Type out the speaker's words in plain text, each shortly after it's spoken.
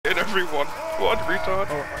everyone. What a retard.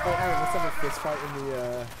 Oh, Aaron, let's have a fist fight in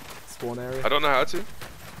the spawn area. I don't know how to.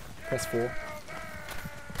 Press 4.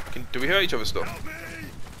 Do we hear each other still?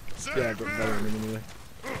 Yeah, but very minimally.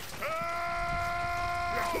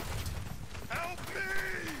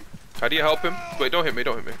 How do you help him? Wait, don't hit me,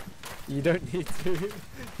 don't hit me. You don't need to.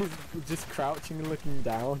 He's just crouching and looking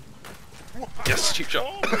down. Yes, cheap shot.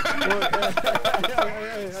 Hey.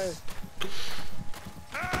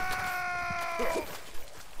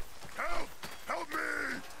 Help me!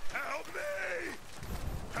 Help me!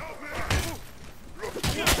 Help me!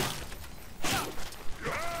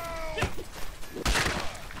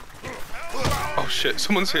 Oh shit,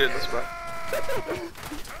 someone's here, that's bad.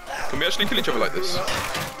 Can we actually kill each other like this?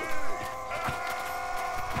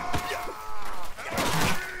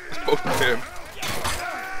 Let's both kill him.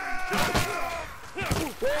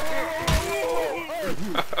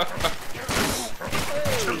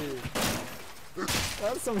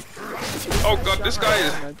 Oh god, this guy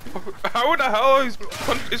is... How the hell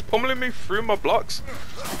is pummeling me through my blocks?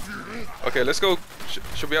 Okay, let's go.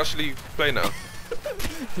 Should we actually play now?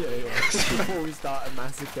 Yeah. Before we start a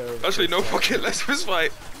massacre. Actually, no, fuck it, let's fist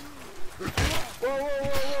fight.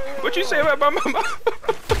 What'd you say about my mama?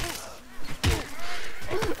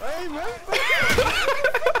 Hey, man!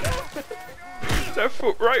 Left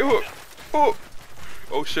foot, right hook. Oh.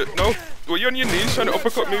 Oh shit, no. Were you on your knees trying to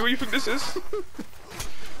uppercut me? What do you think this is?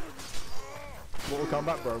 Mortal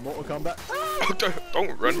Kombat, bro. Mortal Kombat. Oh,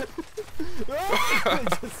 don't run.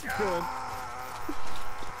 Just run.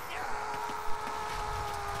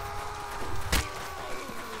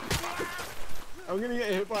 I'm gonna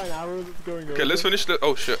get hit by an arrow that's going over. Okay, let's finish the...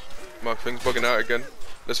 Oh shit. My thing's bugging out again.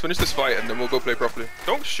 Let's finish this fight and then we'll go play properly.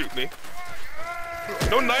 Don't shoot me.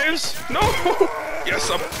 No knives! No! Yes,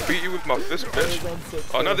 I beat you with my fist, bitch.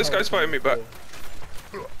 Oh, now this guy's fighting me back.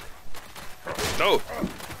 No!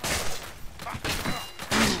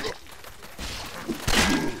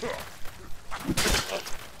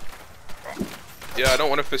 Yeah, I don't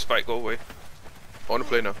want to fist fight, go away. I want to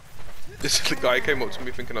play now. This guy came up to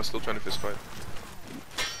me thinking I was still trying to fist fight.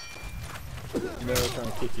 You know they're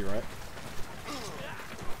trying to kick you, right?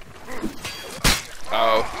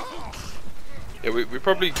 Ow. Yeah, we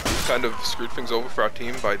probably kind of screwed things over for our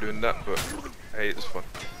team by doing that, but hey, it's fun.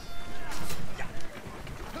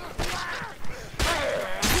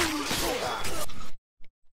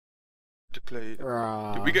 Declared.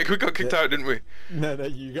 We got kicked out, didn't we? No,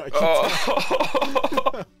 you got kicked out.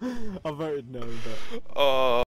 I voted no, but...